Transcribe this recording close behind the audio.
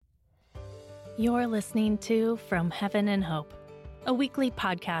You're listening to From Heaven and Hope, a weekly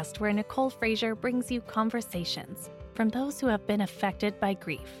podcast where Nicole Fraser brings you conversations from those who have been affected by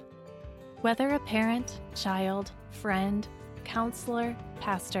grief. Whether a parent, child, friend, counselor,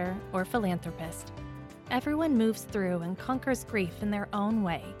 pastor, or philanthropist, everyone moves through and conquers grief in their own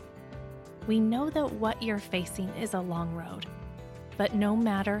way. We know that what you're facing is a long road, but no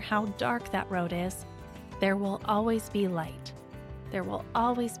matter how dark that road is, there will always be light. There will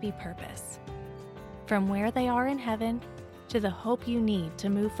always be purpose. From where they are in heaven to the hope you need to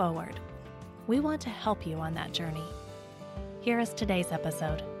move forward, we want to help you on that journey. Here is today's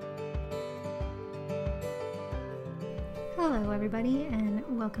episode. Hello, everybody, and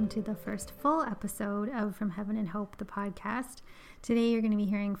welcome to the first full episode of From Heaven and Hope, the podcast. Today, you're going to be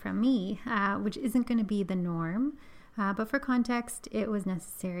hearing from me, which isn't going to be the norm, but for context, it was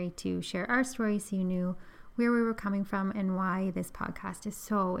necessary to share our story so you knew where we were coming from and why this podcast is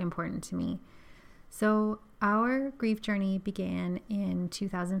so important to me. So our grief journey began in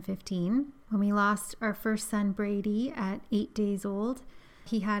 2015 when we lost our first son, Brady, at 8 days old.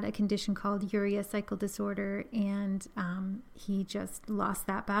 He had a condition called urea cycle disorder, and he just lost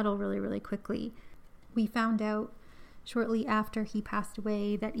that battle really, really quickly. We found out shortly after he passed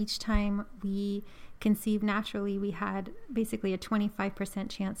away that each time we conceived naturally, we had basically a 25%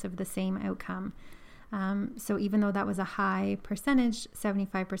 chance of the same outcome. So even though that was a high percentage,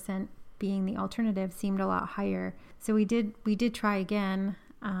 75% being the alternative seemed a lot higher. So we did try again,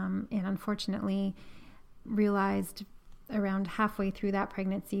 and unfortunately realized around halfway through that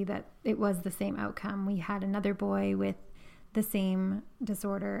pregnancy that it was the same outcome. We had another boy with the same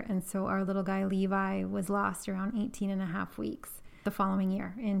disorder, and so our little guy Levi was lost around 18 and a half weeks the following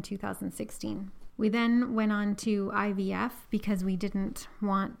year in 2016. We then went on to IVF because we didn't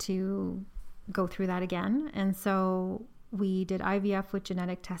want to go through that again, and so we did IVF with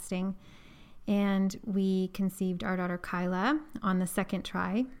genetic testing, and we conceived our daughter Kyla on the second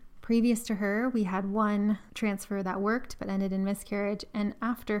try. Previous to her, we had one transfer that worked but ended in miscarriage, and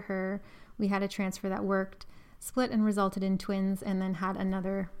after her, we had a transfer that worked, split and resulted in twins, and then had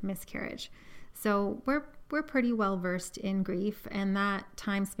another miscarriage. So we're pretty well versed in grief, and that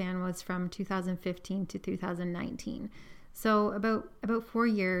time span was from 2015 to 2019. So about 4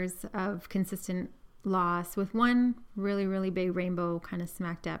 years of consistent loss, with one really, really big rainbow kind of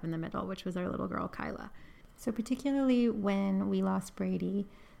smack dab in the middle, which was our little girl, Kyla. So particularly when we lost Brady,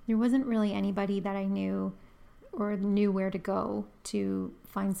 there wasn't really anybody that I knew or knew where to go to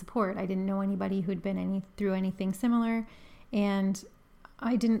find support. I didn't know anybody who'd been through anything similar, and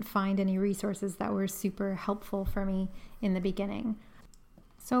I didn't find any resources that were super helpful for me in the beginning.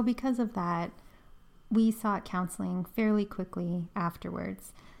 So because of that, we sought counseling fairly quickly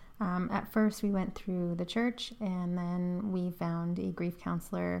afterwards. At first, we went through the church, and then we found a grief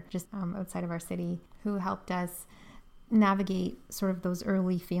counselor just outside of our city who helped us navigate sort of those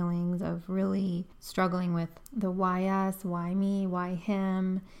early feelings of really struggling with the why us, why me, why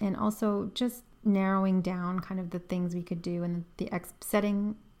him, and also just narrowing down kind of the things we could do and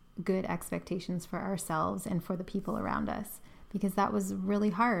setting good expectations for ourselves and for the people around us, because that was really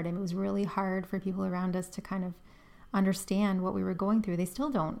hard, and it was really hard for people around us to kind of understand what we were going through. They still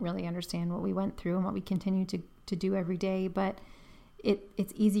don't really understand what we went through and what we continue to do every day, but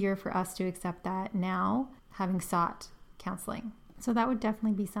it's easier for us to accept that now, having sought counseling. So that would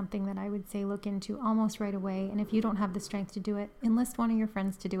definitely be something that I would say look into almost right away. And if you don't have the strength to do it, enlist one of your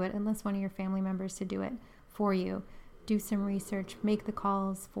friends to do it, enlist one of your family members to do it for you. Do some research, make the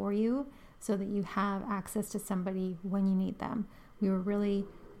calls for you so that you have access to somebody when you need them. We were really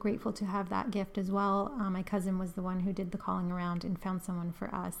grateful to have that gift as well. My cousin was the one who did the calling around and found someone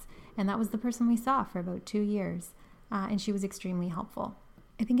for us. And that was the person we saw for about 2 years. And she was extremely helpful.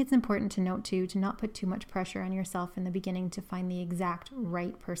 I think it's important to note too, to not put too much pressure on yourself in the beginning to find the exact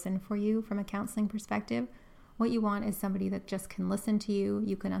right person for you from a counseling perspective. What you want is somebody that just can listen to you,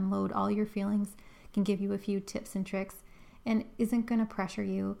 you can unload all your feelings, can give you a few tips and tricks, and isn't going to pressure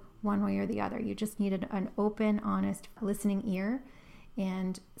you one way or the other. You just need an open, honest, listening ear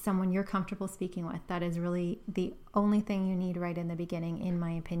and someone you're comfortable speaking with. That is really the only thing you need right in the beginning, in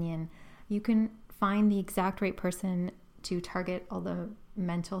my opinion. You can find the exact right person to target all the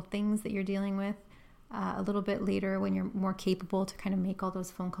mental things that you're dealing with a little bit later when you're more capable to kind of make all those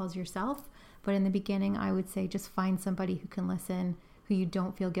phone calls yourself. But in the beginning, I would say just find somebody who can listen, who you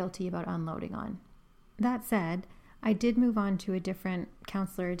don't feel guilty about unloading on. That said, I did move on to a different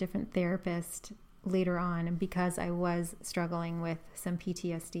counselor, a different therapist later on, because I was struggling with some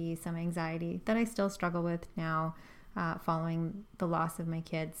PTSD, some anxiety that I still struggle with now following the loss of my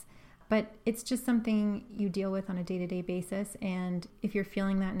kids. But it's just something you deal with on a day-to-day basis. And if you're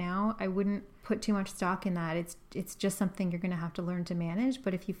feeling that now, I wouldn't put too much stock in that. It's just something you're going to have to learn to manage.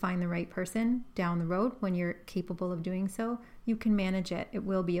 But if you find the right person down the road when you're capable of doing so, you can manage it. It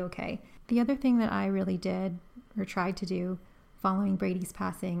will be okay. The other thing that I really did or tried to do following Brady's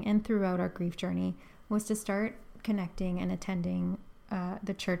passing and throughout our grief journey was to start connecting and attending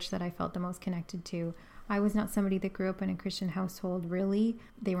the church that I felt the most connected to. I was not somebody that grew up in a Christian household, really.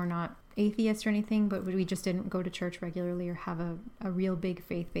 They were not atheists or anything, but we just didn't go to church regularly or have a real big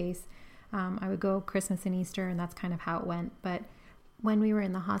faith base. I would go Christmas and Easter, and that's kind of how it went. But when we were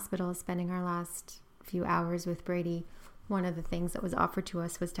in the hospital spending our last few hours with Brady, one of the things that was offered to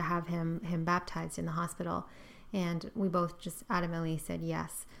us was to have him baptized in the hospital. And we both just adamantly said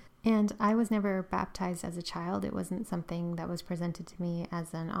yes. And I was never baptized as a child. It wasn't something that was presented to me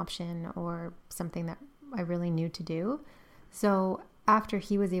as an option or something that I really knew to do. So after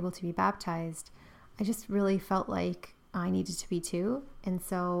he was able to be baptized, I just really felt like I needed to be too. And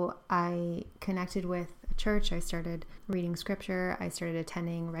so I connected with a church. I started reading scripture. I started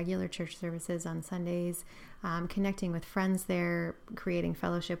attending regular church services on Sundays, connecting with friends there, creating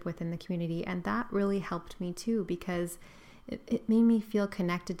fellowship within the community. And that really helped me too, because it made me feel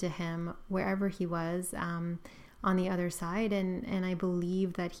connected to him wherever he was on the other side. And I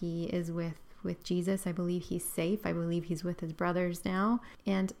believe that he is with Jesus. I believe he's safe. I believe he's with his brothers now.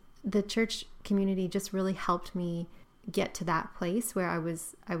 And the church community just really helped me get to that place where I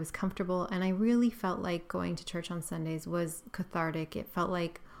was comfortable. And I really felt like going to church on Sundays was cathartic. It felt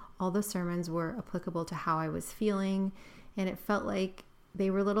like all the sermons were applicable to how I was feeling. And it felt like they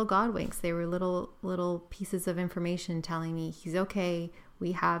were little God winks. They were little pieces of information telling me he's okay.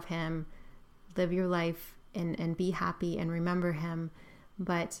 We have him. Live your life and be happy and remember him.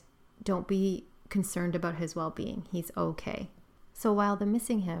 But don't be concerned about his well-being. He's okay. So while the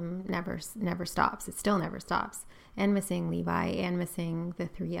missing him never stops, it still never stops, and missing Levi and missing the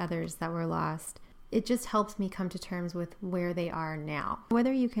 3 others that were lost, it just helps me come to terms with where they are now.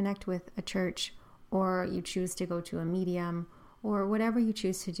 Whether you connect with a church or you choose to go to a medium or whatever you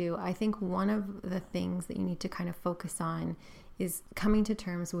choose to do, I think one of the things that you need to kind of focus on is coming to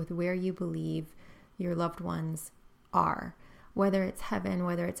terms with where you believe your loved ones are. Whether it's heaven,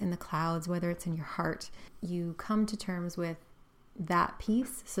 whether it's in the clouds, whether it's in your heart, you come to terms with that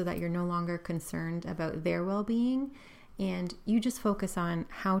peace so that you're no longer concerned about their well-being, and you just focus on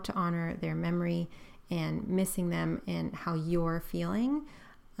how to honor their memory and missing them and how you're feeling.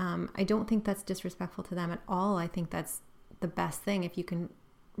 I don't think that's disrespectful to them at all. I think that's the best thing. If you can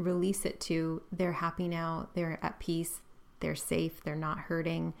release it to they're happy now, they're at peace, they're safe, they're not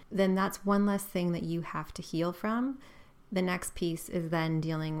hurting, then that's one less thing that you have to heal from. The next piece is then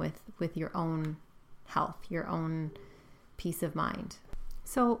dealing with your own health, your own peace of mind.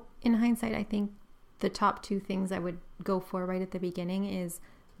 So in hindsight, I think the top 2 things I would go for right at the beginning is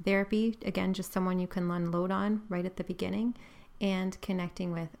therapy. Again, just someone you can unload on right at the beginning, and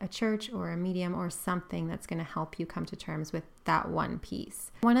connecting with a church or a medium or something that's going to help you come to terms with that one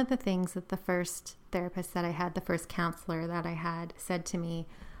piece. One of the things that the first therapist that I had, the first counselor that I had, said to me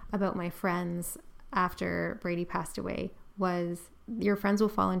about my friends after Brady passed away was, your friends will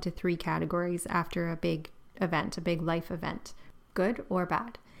fall into 3 categories after a big event, a big life event, good or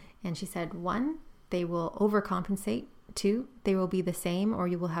bad. And she said, 1, they will overcompensate. 2, they will be the same, or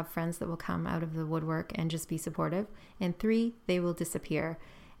you will have friends that will come out of the woodwork and just be supportive. And 3, they will disappear.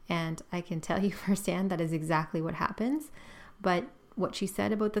 And I can tell you firsthand that is exactly what happens. But what she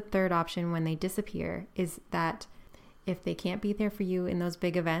said about the third option, when they disappear, is that if they can't be there for you in those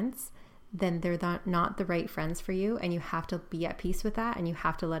big events, then they're not the right friends for you, and you have to be at peace with that, and you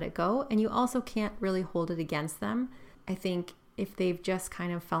have to let it go. And you also can't really hold it against them. I think if they've just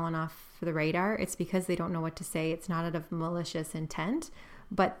kind of fallen off the radar, it's because they don't know what to say. It's not out of malicious intent,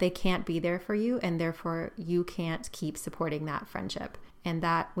 but they can't be there for you, and therefore you can't keep supporting that friendship. And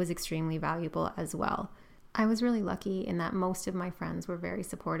that was extremely valuable as well. I was really lucky in that most of my friends were very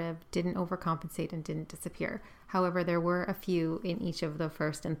supportive, didn't overcompensate, and didn't disappear. However, there were a few in each of the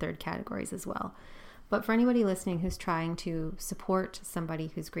first and third categories as well. But for anybody listening who's trying to support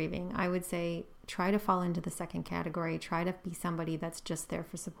somebody who's grieving, I would say try to fall into the second category. Try to be somebody that's just there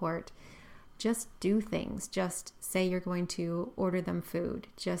for support. Just do things. Just say you're going to order them food.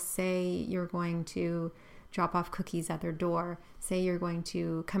 Just say you're going to drop off cookies at their door. Say you're going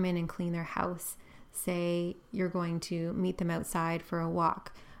to come in and clean their house. Say you're going to meet them outside for a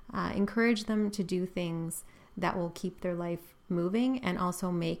walk. Encourage them to do things that will keep their life moving and also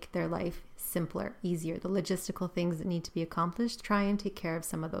make their life simpler, easier. The logistical things that need to be accomplished, try and take care of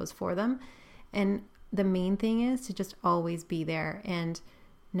some of those for them. And the main thing is to just always be there and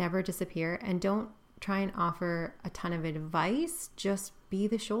never disappear. And don't try and offer a ton of advice. Just be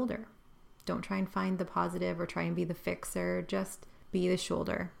the shoulder. Don't try and find the positive or try and be the fixer. Just be the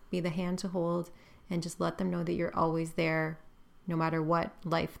shoulder, be the hand to hold, and just let them know that you're always there no matter what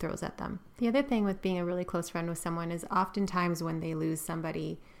life throws at them. The other thing with being a really close friend with someone is oftentimes when they lose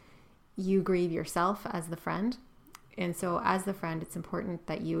somebody, you grieve yourself as the friend. And so as the friend, it's important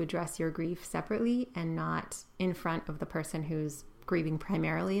that you address your grief separately and not in front of the person who's grieving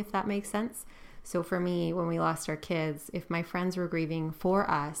primarily, if that makes sense. So for me, when we lost our kids, if my friends were grieving for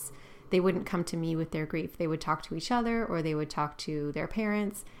us, they wouldn't come to me with their grief. They would talk to each other or they would talk to their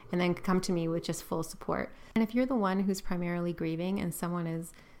parents and then come to me with just full support. And if you're the one who's primarily grieving and someone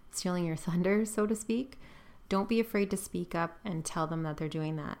is stealing your thunder, so to speak, don't be afraid to speak up and tell them that they're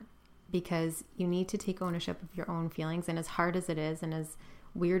doing that, because you need to take ownership of your own feelings. And as hard as it is and as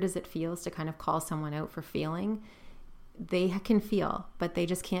weird as it feels to kind of call someone out for feeling, they can feel, but they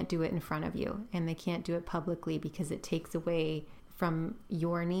just can't do it in front of you, and they can't do it publicly because it takes away from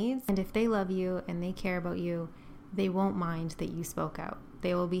your needs. And if they love you and they care about you, they won't mind that you spoke out.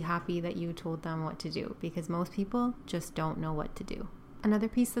 They will be happy that you told them what to do, because most people just don't know what to do. Another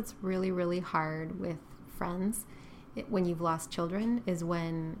piece that's really, really hard with friends when you've lost children is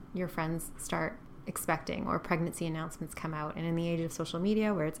when your friends start expecting or pregnancy announcements come out. And in the age of social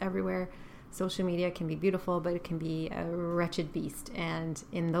media, where it's everywhere, social media can be beautiful, but it can be a wretched beast. And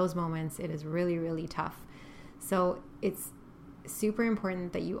in those moments, it is really, really tough. So it's super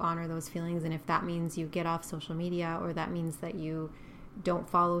important that you honor those feelings. And if that means you get off social media, or that means that you don't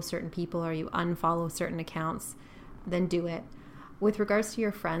follow certain people or you unfollow certain accounts, then do it. With regards to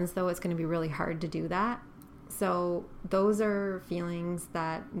your friends, though, it's going to be really hard to do that. So those are feelings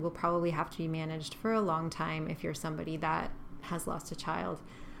that will probably have to be managed for a long time if you're somebody that has lost a child.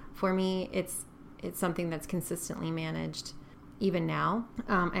 For me, it's something that's consistently managed even now.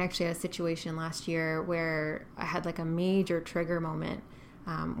 I actually had a situation last year where I had like a major trigger moment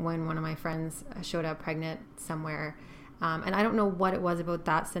when one of my friends showed up pregnant somewhere. And I don't know what it was about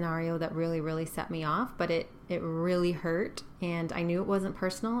that scenario that really, really set me off, but it really hurt. And I knew it wasn't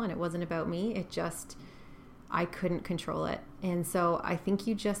personal and it wasn't about me. I couldn't control it. And so I think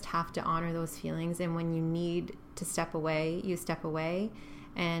you just have to honor those feelings. And when you need to step away, you step away.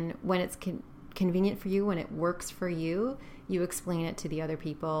 And when it's convenient for you, when it works for you, you explain it to the other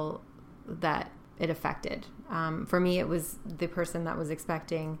people that it affected. For me, it was the person that was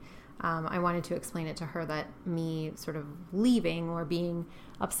expecting. I wanted to explain it to her that me sort of leaving or being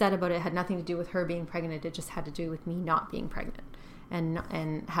upset about it had nothing to do with her being pregnant. It just had to do with me not being pregnant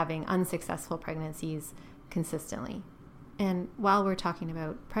and having unsuccessful pregnancies consistently. And while we're talking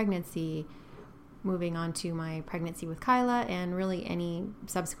about pregnancy, moving on to my pregnancy with Kyla and really any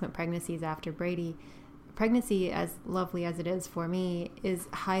subsequent pregnancies after Brady, pregnancy, as lovely as it is for me, is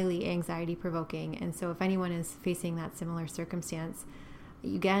highly anxiety provoking. And so if anyone is facing that similar circumstance,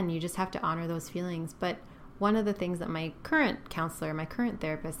 again, you just have to honor those feelings. But one of the things that my current counselor, my current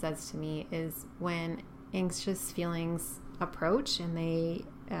therapist says to me is when anxious feelings approach and they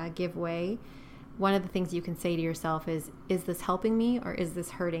give way, one of the things you can say to yourself is this helping me or is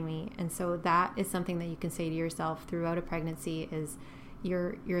this hurting me? And so that is something that you can say to yourself throughout a pregnancy is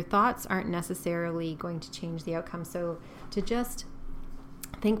your thoughts aren't necessarily going to change the outcome. So to just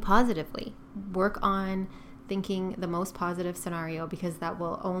think positively, work on thinking the most positive scenario, because that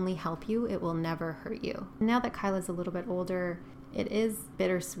will only help you. It will never hurt you. Now that Kyla's a little bit older, it is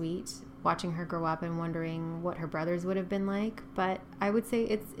bittersweet watching her grow up and wondering what her brothers would have been like. But I would say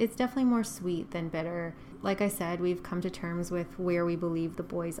it's definitely more sweet than bitter. Like I said, we've come to terms with where we believe the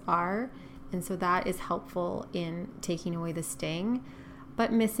boys are. And so that is helpful in taking away the sting.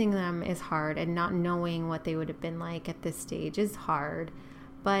 But missing them is hard, and not knowing what they would have been like at this stage is hard.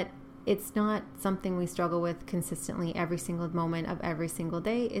 But it's not something we struggle with consistently every single moment of every single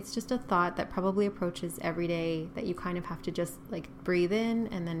day. It's just a thought that probably approaches every day that you kind of have to just like breathe in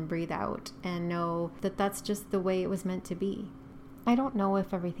and then breathe out and know that that's just the way it was meant to be. I don't know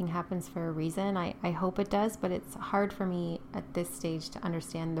if everything happens for a reason. I hope it does, but it's hard for me at this stage to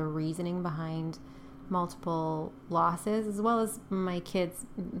understand the reasoning behind multiple losses, as well as my kids,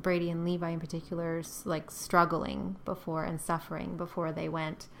 Brady and Levi in particular, like struggling before and suffering before they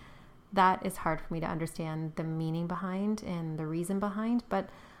went. That is hard for me to understand the meaning behind and the reason behind, but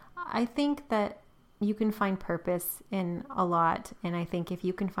I think that you can find purpose in a lot. And I think if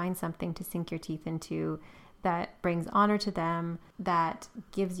you can find something to sink your teeth into that brings honor to them, that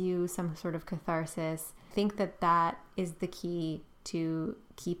gives you some sort of catharsis, I think that that is the key to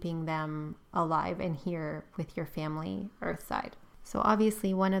keeping them alive and here with your family earthside. So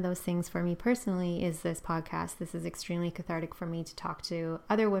obviously one of those things for me personally is this podcast. This is extremely cathartic for me to talk to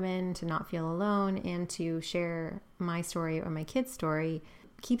other women, to not feel alone, and to share my story or my kids' story.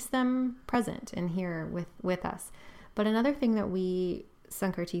 Keeps them present and here with us. But another thing that we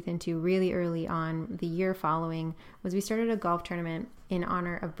sunk our teeth into really early on the year following was we started a golf tournament in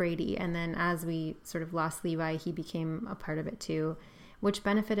honor of Brady. And then as we sort of lost Levi, he became a part of it too, which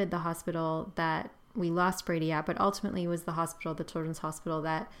benefited the hospital that we lost Brady at, but ultimately was the hospital, the children's hospital,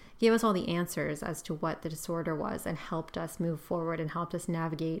 that gave us all the answers as to what the disorder was and helped us move forward and helped us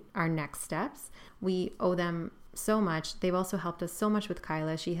navigate our next steps. We owe them so much. They've also helped us so much with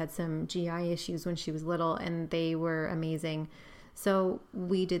Kyla. She had some GI issues when she was little, and they were amazing. So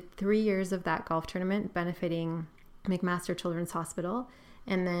we did 3 years of that golf tournament benefiting McMaster Children's Hospital.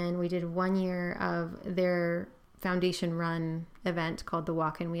 And then we did 1 year of their foundation run event called the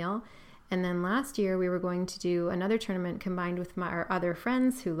Walk and Wheel. And then last year we were going to do another tournament combined with our other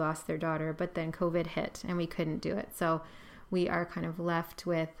friends who lost their daughter, but then COVID hit and we couldn't do it. So we are kind of left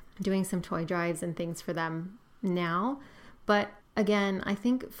with doing some toy drives and things for them now. But again, I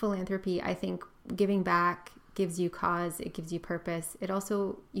think philanthropy, I think giving back gives you cause, it gives you purpose. It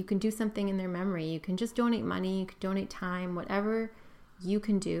also, you can do something in their memory. You can just donate money, you can donate time, whatever you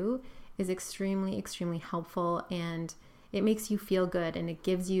can do is extremely, extremely helpful, and it makes you feel good, and it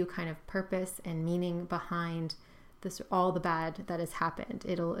gives you kind of purpose and meaning behind this, all the bad that has happened.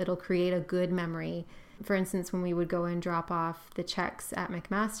 It'll create a good memory. For instance, when we would go and drop off the checks at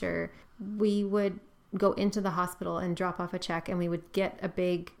McMaster, we would go into the hospital and drop off a check, and we would get a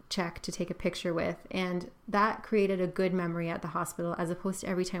big check to take a picture with, and that created a good memory at the hospital, as opposed to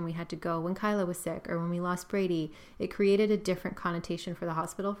every time we had to go when Kyla was sick or when we lost Brady. It created a different connotation for the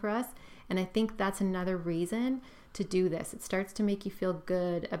hospital for us, and I think that's another reason to do this. It starts to make you feel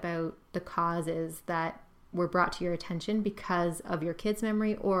good about the causes that were brought to your attention because of your kids'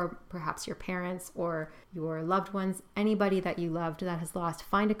 memory, or perhaps your parents or your loved ones, anybody that you loved that has lost.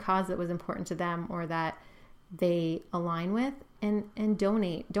 Find a cause that was important to them or that they align with, and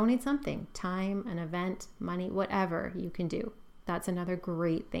donate something, time, an event, money, whatever you can do. That's another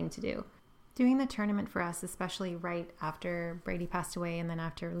great thing to do. Doing the tournament for us, especially right after Brady passed away and then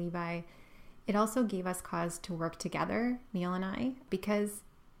after Levi, it also gave us cause to work together, Neil and I, because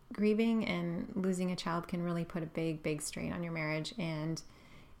grieving and losing a child can really put a big, big strain on your marriage. And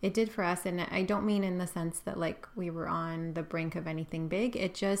it did for us. And I don't mean in the sense that like we were on the brink of anything big.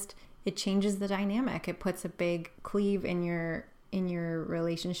 It changes the dynamic. It puts a big cleave in your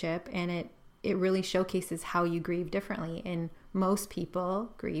relationship, and it really showcases how you grieve differently. And most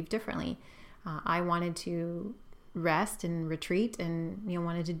people grieve differently. I wanted to rest and retreat, and Neil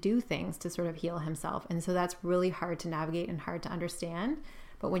wanted to do things to sort of heal himself. And so that's really hard to navigate and hard to understand.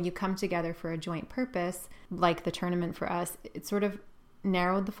 But when you come together for a joint purpose, like the tournament for us, it sort of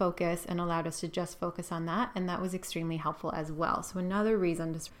narrowed the focus and allowed us to just focus on that. And that was extremely helpful as well. So another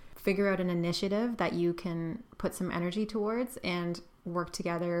reason to figure out an initiative that you can put some energy towards and work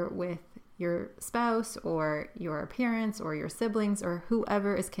together with your spouse or your parents or your siblings or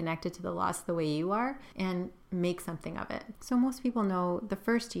whoever is connected to the loss the way you are, and make something of it. So most people know the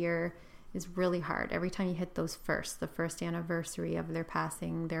first year is really hard. Every time you hit those the first anniversary of their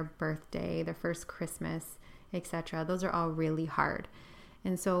passing, their birthday, their first Christmas, etc. Those are all really hard.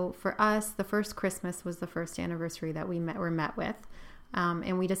 And so for us, the first Christmas was the first anniversary that we were met with.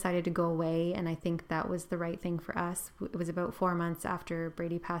 And we decided to go away, and I think that was the right thing for us. It was about 4 months after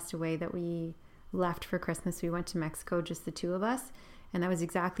Brady passed away that we left for Christmas. We went to Mexico, just the two of us, and that was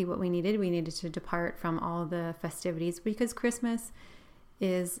exactly what we needed. We needed to depart from all the festivities, because Christmas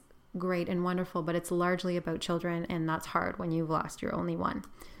is great and wonderful, but it's largely about children, and that's hard when you've lost your only one.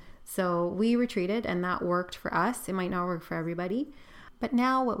 So we retreated, and that worked for us. It might not work for everybody. But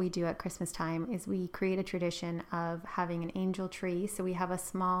now what we do at Christmas time is we create a tradition of having an angel tree. So we have a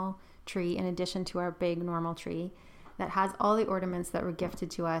small tree in addition to our big normal tree that has all the ornaments that were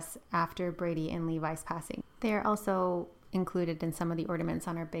gifted to us after Brady and Levi's passing. They are also included in some of the ornaments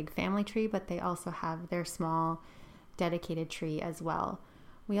on our big family tree, but they also have their small dedicated tree as well.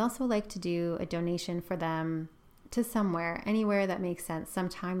 We also like to do a donation for them to somewhere, anywhere that makes sense.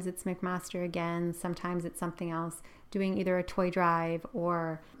 Sometimes it's McMaster again, sometimes it's something else, doing either a toy drive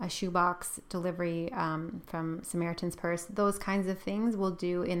or a shoebox delivery from Samaritan's Purse. Those kinds of things we'll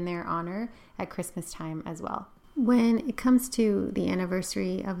do in their honor at Christmas time as well. When it comes to the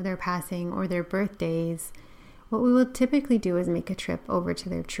anniversary of their passing or their birthdays, what we will typically do is make a trip over to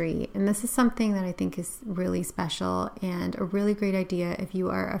their tree. And this is something that I think is really special and a really great idea if you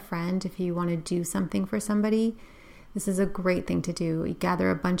are a friend, if you want to do something for somebody this is a great thing to do. You gather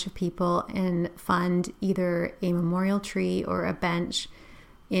a bunch of people and fund either a memorial tree or a bench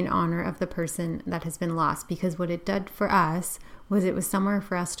in honor of the person that has been lost. Because what it did for us was it was somewhere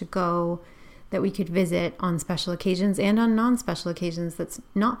for us to go that we could visit on special occasions and on non-special occasions. That's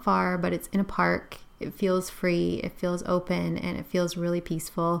not far, but it's in a park. It feels free, it feels open, and it feels really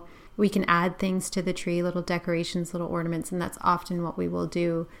peaceful. We can add things to the tree, little decorations, little ornaments, and that's often what we will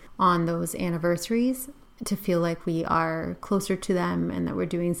do on those anniversaries to feel like we are closer to them and that we're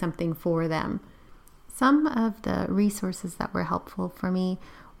doing something for them. Some of the resources that were helpful for me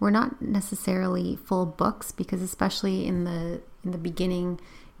were not necessarily full books, because especially in the beginning,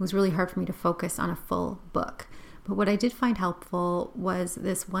 it was really hard for me to focus on a full book. But what I did find helpful was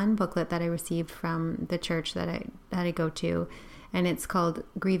this one booklet that I received from the church that I go to, and it's called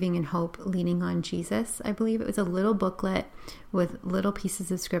Grieving in Hope, Leaning on Jesus. I believe it was a little booklet with little pieces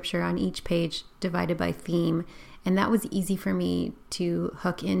of scripture on each page divided by theme, and that was easy for me to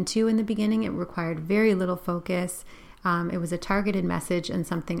hook into in the beginning. It required very little focus. It was a targeted message and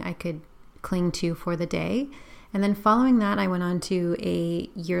something I could cling to for the day. And then following that, I went on to a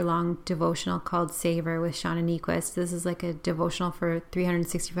year-long devotional called Savor with Shauna Niequist. This is like a devotional for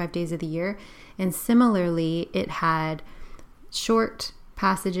 365 days of the year. And similarly, it had short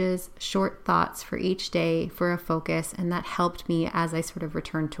passages, short thoughts for each day for a focus. And that helped me as I sort of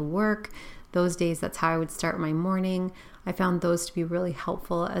returned to work. Those days, that's how I would start my morning. I found those to be really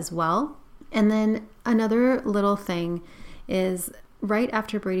helpful as well. And then another little thing is, right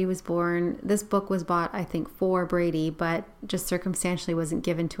after Brady was born, this book was bought, I think, for Brady, but just circumstantially wasn't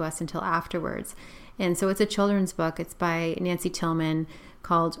given to us until afterwards. And so it's a children's book. It's by Nancy Tillman,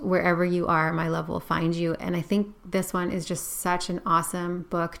 called Wherever You Are, My Love Will Find You. And I think this one is just such an awesome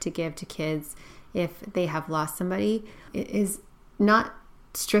book to give to kids if they have lost somebody. It is not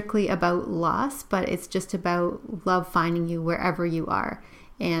strictly about loss, but it's just about love finding you wherever you are.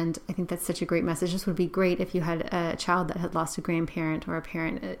 And I think that's such a great message. This would be great if you had a child that had lost a grandparent or a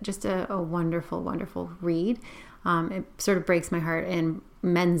parent. Just a wonderful, wonderful read. It sort of breaks my heart and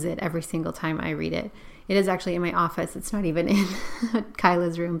mends it every single time I read it. It is actually in my office. It's not even in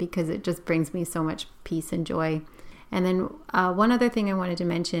Kyla's room because it just brings me so much peace and joy. And then one other thing I wanted to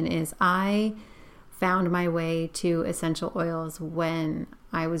mention is I found my way to essential oils when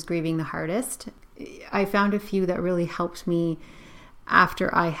I was grieving the hardest. I found a few that really helped me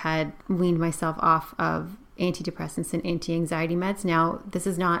after I had weaned myself off of antidepressants and anti-anxiety meds. Now, this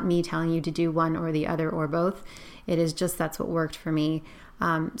is not me telling you to do one or the other or both. It is just that's what worked for me.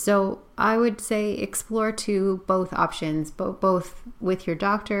 So I would say explore both options, both with your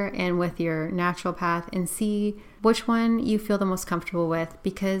doctor and with your naturopath, and see which one you feel the most comfortable with.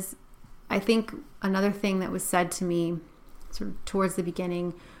 Because I think another thing that was said to me sort of towards the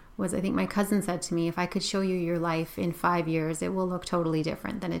beginning was, I think my cousin said to me, if I could show you your life in 5 years, it will look totally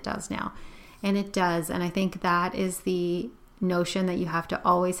different than it does now. And it does. And I think that is the notion that you have to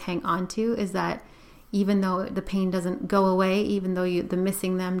always hang on to, is that even though the pain doesn't go away, even though the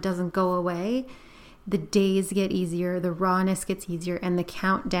missing them doesn't go away, the days get easier, the rawness gets easier, and the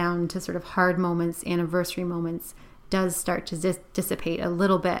countdown to sort of hard moments, anniversary moments, does start to dissipate a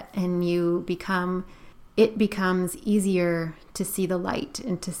little bit, and it becomes easier to see the light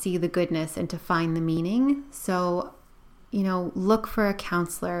and to see the goodness and to find the meaning. So, look for a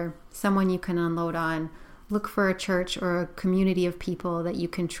counselor, someone you can unload on. Look for a church or a community of people that you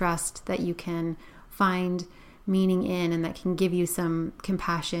can trust, that you can find meaning in, and that can give you some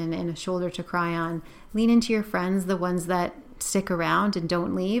compassion and a shoulder to cry on. Lean into your friends, the ones that stick around and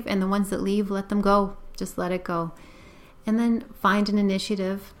don't leave, and the ones that leave, let them go. Just let it go. And then find an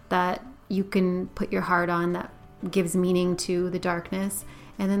initiative that you can put your heart on that gives meaning to the darkness,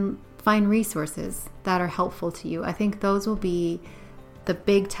 and then find resources that are helpful to you. I think those will be the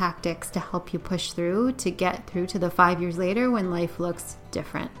big tactics to help you push through, to get through to the 5 years later when life looks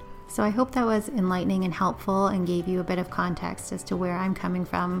different. So I hope that was enlightening and helpful and gave you a bit of context as to where I'm coming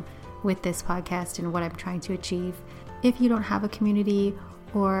from with this podcast and what I'm trying to achieve. If you don't have a community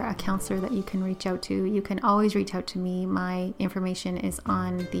or a counselor that you can reach out to, you can always reach out to me. My information is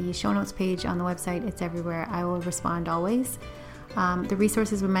on the show notes page on the website. It's everywhere. I will respond always. The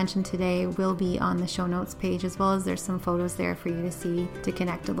resources we mentioned today will be on the show notes page, as well as there's some photos there for you to see, to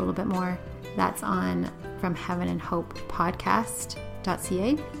connect a little bit more. That's on From Heaven and Hope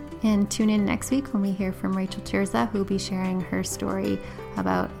podcast.ca. And tune in next week when we hear from Rachel Tirza, who will be sharing her story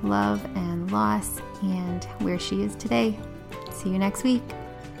about love and loss and where she is today. See you next week.